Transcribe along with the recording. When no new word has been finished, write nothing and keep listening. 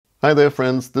Hi there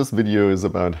friends, this video is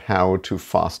about how to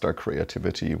foster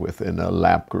creativity within a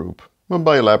lab group. Well,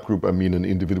 by a lab group I mean an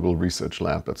individual research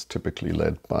lab that's typically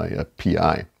led by a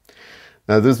PI.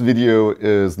 Now this video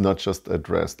is not just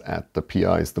addressed at the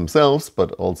PIs themselves,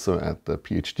 but also at the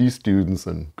PhD students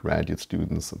and graduate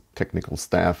students and technical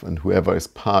staff and whoever is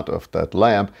part of that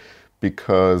lab,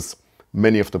 because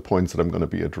many of the points that I'm going to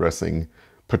be addressing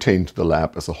pertain to the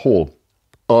lab as a whole.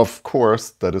 Of course,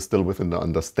 that is still within the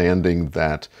understanding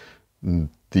that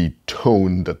the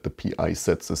tone that the PI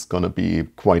sets is going to be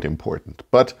quite important.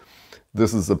 But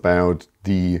this is about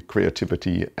the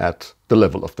creativity at the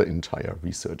level of the entire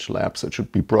research lab, so it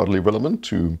should be broadly relevant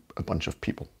to a bunch of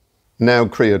people. Now,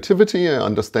 creativity I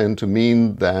understand to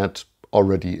mean that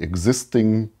already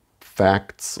existing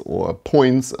facts or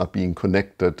points are being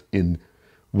connected in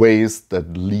ways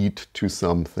that lead to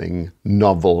something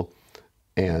novel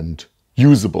and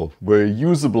usable, where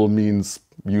usable means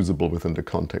usable within the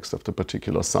context of the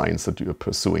particular science that you're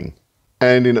pursuing.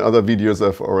 And in other videos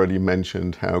I've already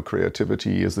mentioned how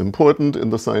creativity is important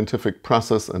in the scientific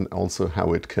process and also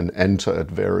how it can enter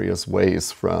at various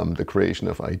ways, from the creation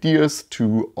of ideas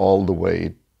to all the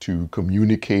way to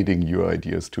communicating your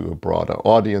ideas to a broader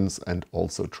audience and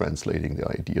also translating the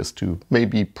ideas to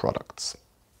maybe products.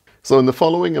 So in the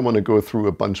following I want to go through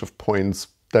a bunch of points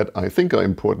that I think are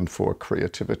important for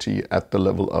creativity at the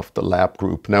level of the lab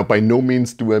group. Now, by no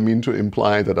means do I mean to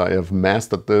imply that I have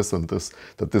mastered this and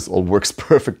that this all works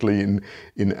perfectly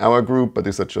in our group, but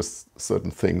these are just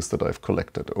certain things that I've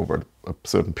collected over a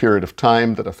certain period of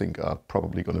time that I think are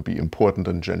probably going to be important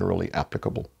and generally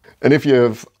applicable. And if you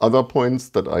have other points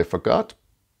that I forgot,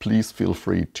 please feel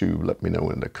free to let me know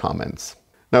in the comments.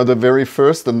 Now, the very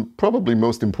first and probably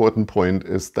most important point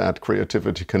is that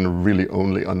creativity can really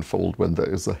only unfold when there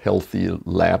is a healthy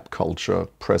lab culture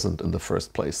present in the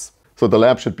first place. So the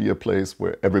lab should be a place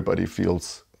where everybody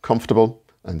feels comfortable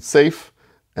and safe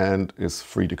and is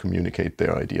free to communicate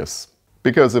their ideas.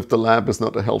 Because if the lab is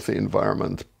not a healthy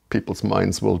environment, people's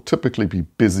minds will typically be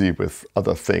busy with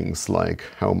other things like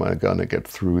how am I gonna get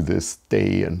through this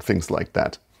day and things like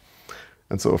that.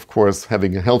 And so, of course,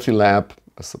 having a healthy lab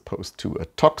as opposed to a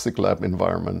toxic lab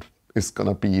environment is going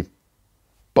to be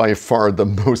by far the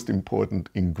most important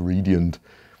ingredient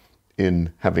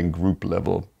in having group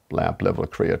level, lab level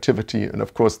creativity. And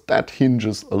of course, that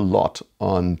hinges a lot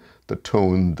on the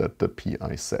tone that the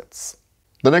PI sets.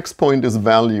 The next point is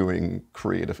valuing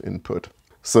creative input.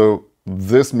 So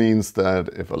this means that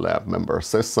if a lab member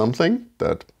says something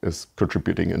that is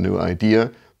contributing a new idea,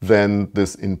 then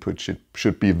this input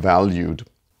should be valued.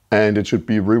 And it should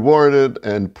be rewarded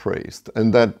and praised.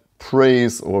 And that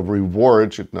praise or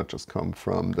reward should not just come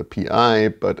from the PI,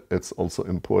 but it's also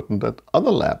important that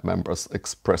other lab members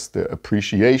express their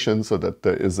appreciation so that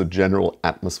there is a general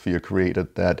atmosphere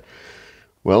created that,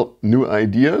 well, new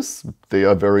ideas, they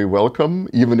are very welcome,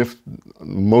 even if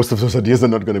most of those ideas are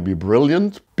not going to be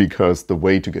brilliant, because the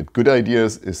way to get good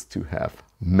ideas is to have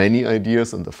many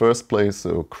ideas in the first place.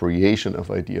 So creation of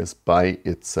ideas by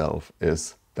itself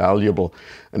is valuable.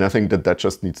 And I think that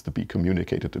just needs to be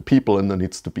communicated to people, and there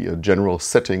needs to be a general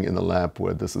setting in the lab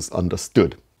where this is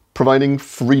understood. Providing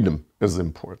freedom is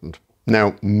important.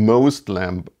 Now, most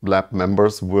lab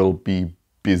members will be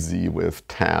busy with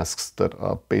tasks that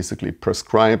are basically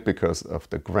prescribed because of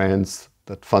the grants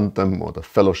that fund them or the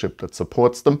fellowship that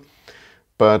supports them.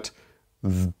 But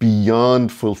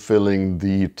beyond fulfilling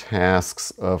the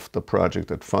tasks of the project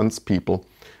that funds people,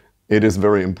 it is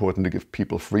very important to give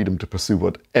people freedom to pursue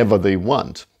whatever they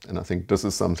want. And I think this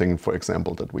is something, for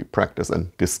example, that we practice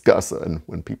and discuss and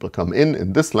when people come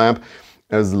in this lab.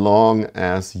 As long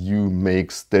as you make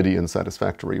steady and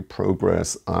satisfactory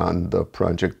progress on the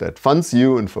project that funds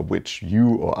you and for which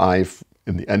you or I,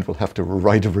 in the end, will have to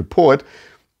write a report,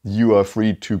 you are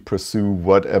free to pursue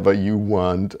whatever you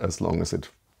want as long as it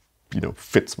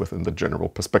fits within the general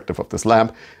perspective of this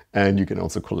lab, and you can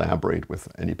also collaborate with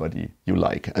anybody you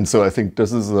like. And so I think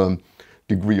this is a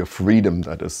degree of freedom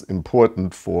that is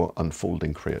important for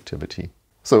unfolding creativity.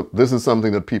 So this is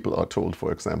something that people are told,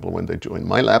 for example, when they join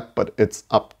my lab, but it's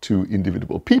up to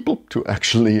individual people to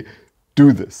actually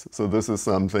do this. So this is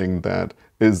something that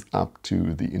is up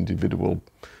to the individual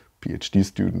PhD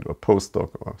student or postdoc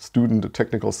or student or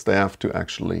technical staff to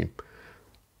actually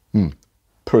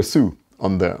pursue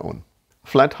on their own.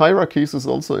 Flat hierarchies is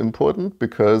also important,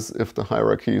 because if the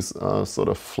hierarchies are sort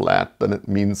of flat, then it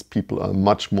means people are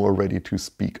much more ready to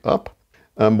speak up.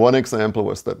 One example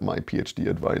was that my PhD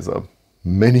advisor,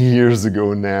 many years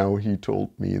ago now, he told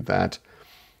me that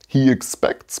he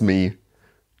expects me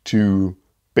to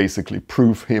basically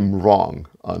prove him wrong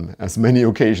on as many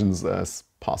occasions as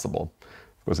possible.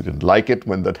 Of course, he didn't like it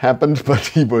when that happened, but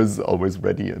he was always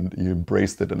ready and he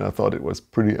embraced it. And I thought it was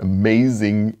pretty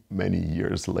amazing many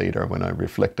years later when I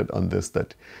reflected on this,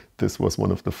 that this was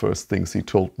one of the first things he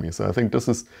told me. So I think this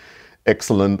is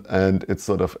excellent, and it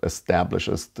sort of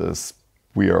establishes this,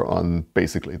 we are on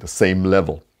basically the same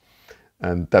level.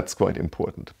 And that's quite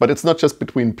important. But it's not just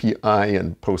between PI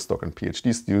and postdoc and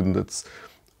PhD student.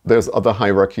 There's other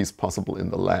hierarchies possible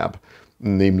in the lab,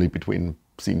 namely between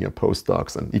senior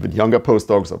postdocs and even younger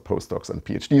postdocs, or postdocs and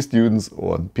PhD students,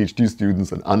 or PhD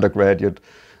students and undergraduate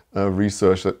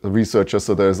researchers.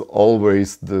 So there's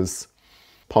always this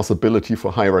possibility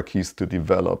for hierarchies to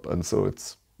develop. And so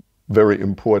it's very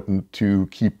important to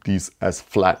keep these as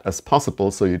flat as possible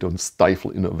so you don't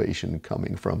stifle innovation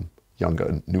coming from younger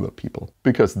and newer people,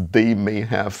 because they may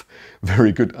have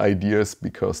very good ideas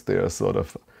because they are sort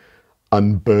of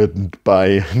unburdened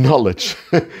by knowledge.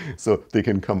 So they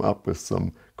can come up with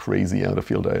some crazy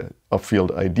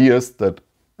out-of-field ideas that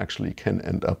actually can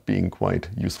end up being quite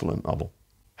useful and novel.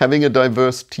 Having a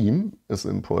diverse team is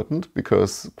important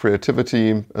because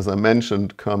creativity, as I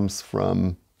mentioned, comes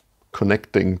from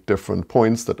connecting different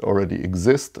points that already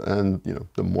exist, and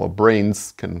the more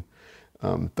brains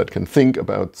that can think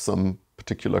about some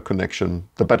particular connection,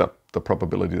 the better the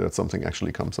probability that something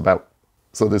actually comes about.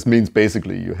 So this means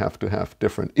basically you have to have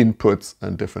different inputs,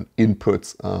 and different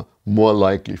inputs are more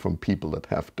likely from people that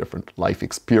have different life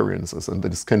experiences. And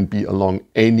this can be along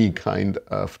any kind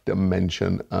of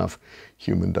dimension of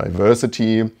human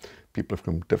diversity, people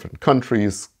from different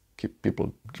countries,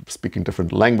 people speaking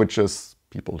different languages,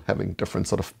 people having different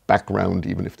sort of background,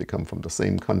 even if they come from the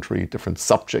same country, different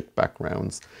subject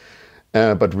backgrounds.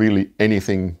 But really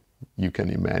anything you can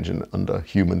imagine under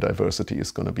human diversity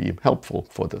is going to be helpful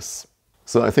for this.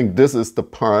 So I think this is the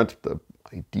part, the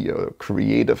idea,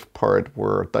 creative part,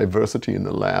 where diversity in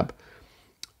the lab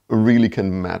really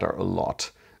can matter a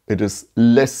lot. It is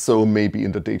less so maybe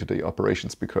in the day-to-day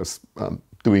operations, because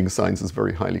doing science is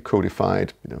very highly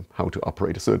codified. How to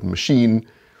operate a certain machine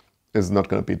is not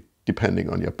going to be depending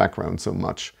on your background so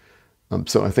much.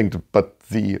 So I think, but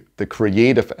the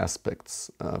creative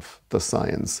aspects of the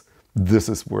science, this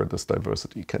is where this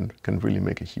diversity can really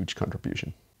make a huge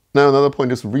contribution. Now, another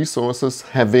point is resources.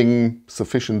 Having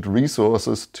sufficient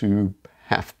resources to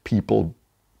have people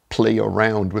play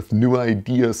around with new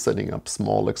ideas, setting up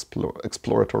small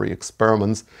exploratory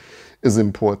experiments is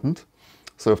important.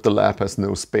 So if the lab has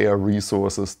no spare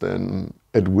resources, then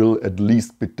it will at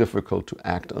least be difficult to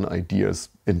act on ideas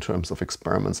in terms of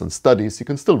experiments and studies. You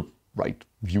can still write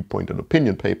viewpoint and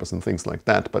opinion papers and things like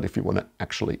that, but if you want to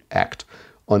actually act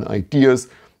on ideas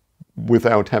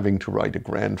without having to write a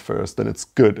grant first, then it's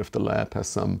good if the lab has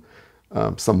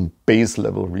some base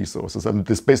level resources. And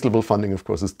this base level funding, of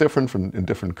course, is different in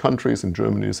different countries. In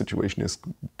Germany, the situation is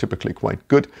typically quite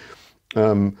good.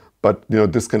 But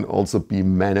this can also be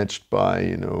managed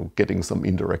by getting some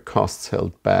indirect costs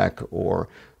held back, or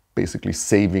basically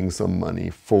saving some money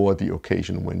for the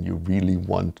occasion when you really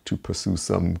want to pursue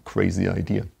some crazy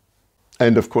idea.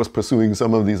 And of course, pursuing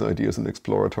some of these ideas in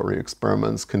exploratory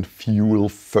experiments can fuel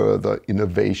further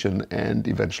innovation and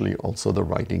eventually also the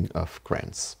writing of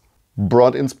grants.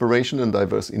 Broad inspiration and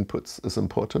diverse inputs is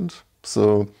important.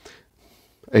 So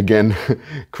again,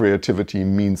 creativity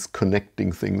means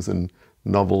connecting things in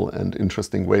novel and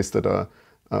interesting ways that are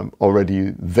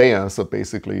already there. So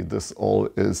basically this all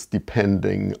is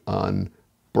depending on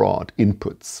broad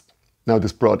inputs. Now,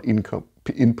 this broad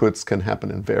inputs can happen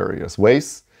in various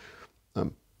ways.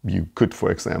 You could,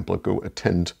 for example, go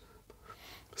attend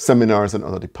seminars in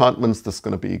other departments. This is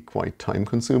going to be quite time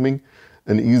consuming.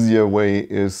 An easier way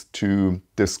is to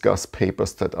discuss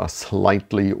papers that are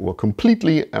slightly or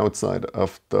completely outside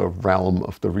of the realm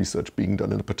of the research being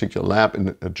done in a particular lab,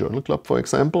 in a journal club, for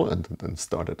example, and then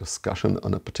start a discussion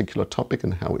on a particular topic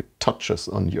and how it touches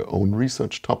on your own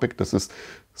research topic. This is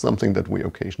something that we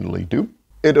occasionally do.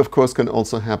 It, of course, can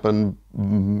also happen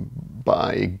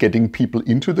by getting people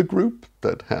into the group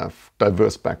that have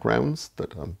diverse backgrounds,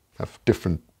 that have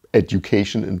different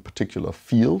education in particular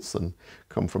fields and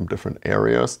come from different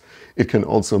areas. It can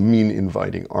also mean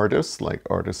inviting artists, like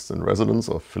artists in residence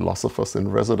or philosophers in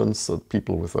residence, so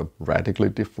people with a radically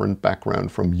different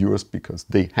background from yours, because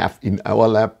they have in our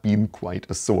lab been quite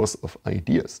a source of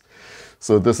ideas.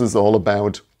 So this is all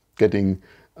about getting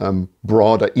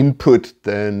broader input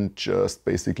than just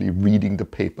basically reading the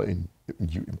paper in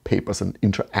papers and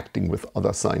interacting with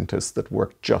other scientists that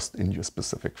work just in your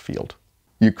specific field.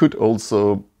 You could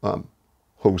also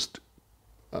host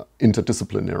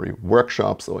interdisciplinary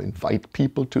workshops or invite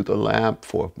people to the lab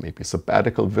for maybe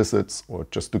sabbatical visits, or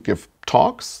just to give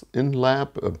talks in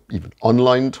lab, even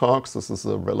online talks. This is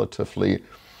a relatively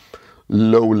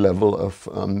low level of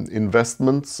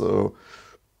investment. So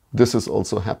this has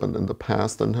also happened in the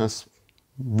past and has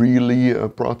really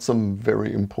brought some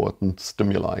very important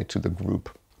stimuli to the group.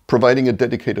 Providing a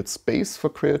dedicated space for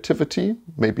creativity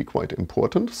may be quite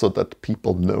important, so that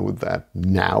people know that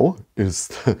now is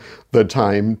the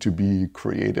time to be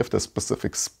creative. There's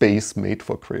specific space made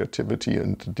for creativity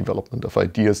and development of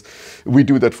ideas. We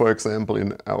do that, for example,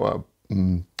 in our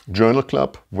journal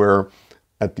club, where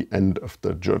at the end of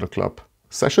the journal club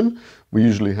session, we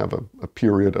usually have a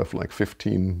period of like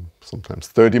 15, sometimes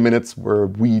 30 minutes, where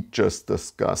we just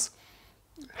discuss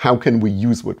how can we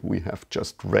use what we have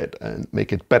just read and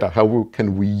make it better? How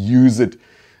can we use it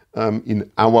in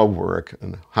our work,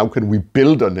 and how can we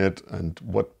build on it, and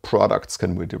what products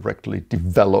can we directly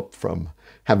develop from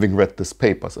having read these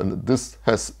papers? And this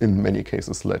has in many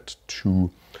cases led to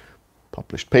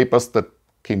published papers that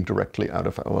came directly out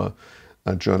of our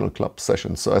journal club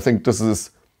sessions. So I think this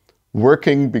is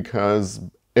working because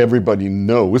everybody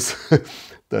knows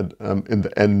that in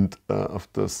the end of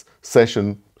this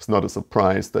session, it's not a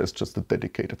surprise, there's just a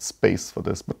dedicated space for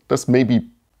this. But there's maybe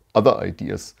other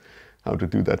ideas how to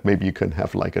do that. Maybe you can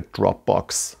have like a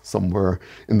Dropbox somewhere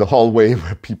in the hallway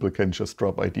where people can just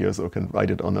drop ideas or can write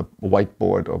it on a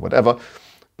whiteboard or whatever.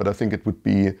 But I think it would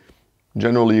be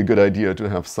generally a good idea to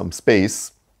have some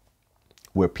space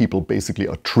where people basically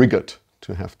are triggered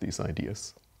to have these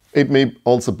ideas. It may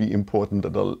also be important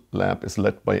that a lab is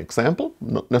led by example,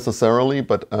 not necessarily,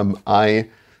 but I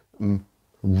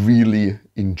really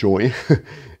enjoy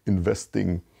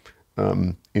investing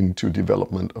into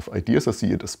development of ideas. I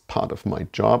see it as part of my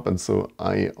job, and so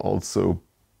I also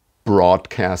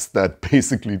broadcast that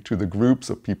basically to the group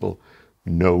so people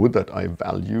know that I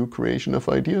value creation of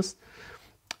ideas.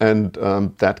 And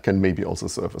that can maybe also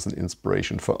serve as an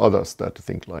inspiration for others that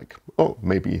think like, oh,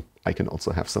 maybe I can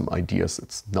also have some ideas.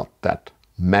 It's not that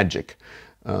magic.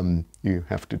 You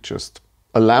have to just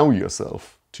allow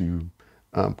yourself to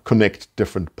connect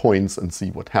different points and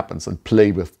see what happens and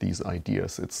play with these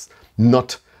ideas. It's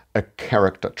not a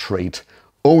character trait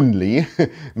only.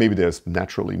 Maybe there's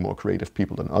naturally more creative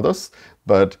people than others,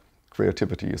 but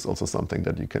creativity is also something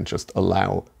that you can just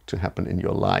allow to happen in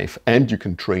your life, and you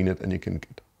can train it and you can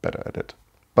get better at it.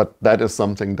 But that is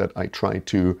something that I try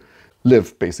to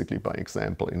live basically by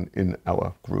example in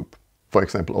our group. For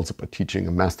example, also by teaching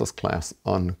a master's class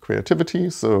on creativity.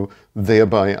 So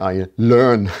thereby I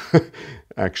learn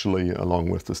actually along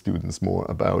with the students more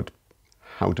about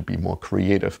how to be more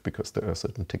creative, because there are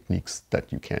certain techniques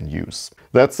that you can use.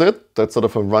 That's it. That's sort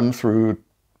of a run through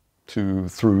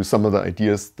some of the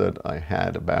ideas that I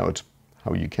had about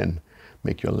how you can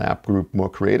make your lab group more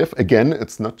creative. Again,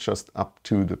 it's not just up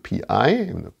to the PI,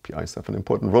 and the PIs have an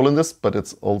important role in this, but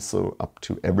it's also up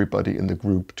to everybody in the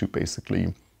group to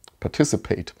basically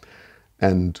participate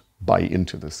and buy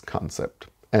into this concept.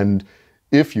 And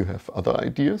if you have other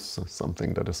ideas,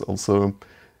 something that is also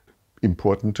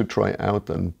important to try out,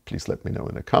 then please let me know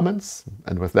in the comments.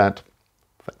 And with that,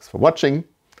 thanks for watching.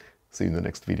 See you in the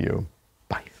next video.